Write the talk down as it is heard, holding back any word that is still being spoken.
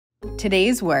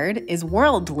Today's word is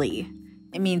worldly.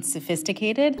 It means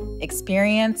sophisticated,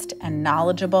 experienced, and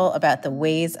knowledgeable about the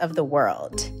ways of the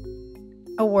world.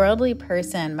 A worldly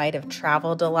person might have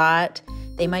traveled a lot.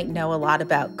 They might know a lot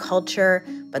about culture,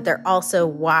 but they're also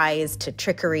wise to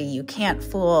trickery. You can't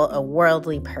fool a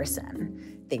worldly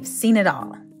person. They've seen it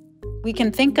all. We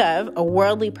can think of a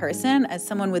worldly person as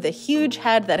someone with a huge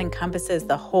head that encompasses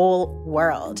the whole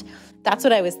world. That's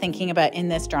what I was thinking about in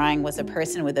this drawing, was a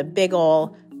person with a big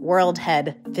ol' world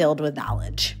head filled with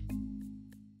knowledge.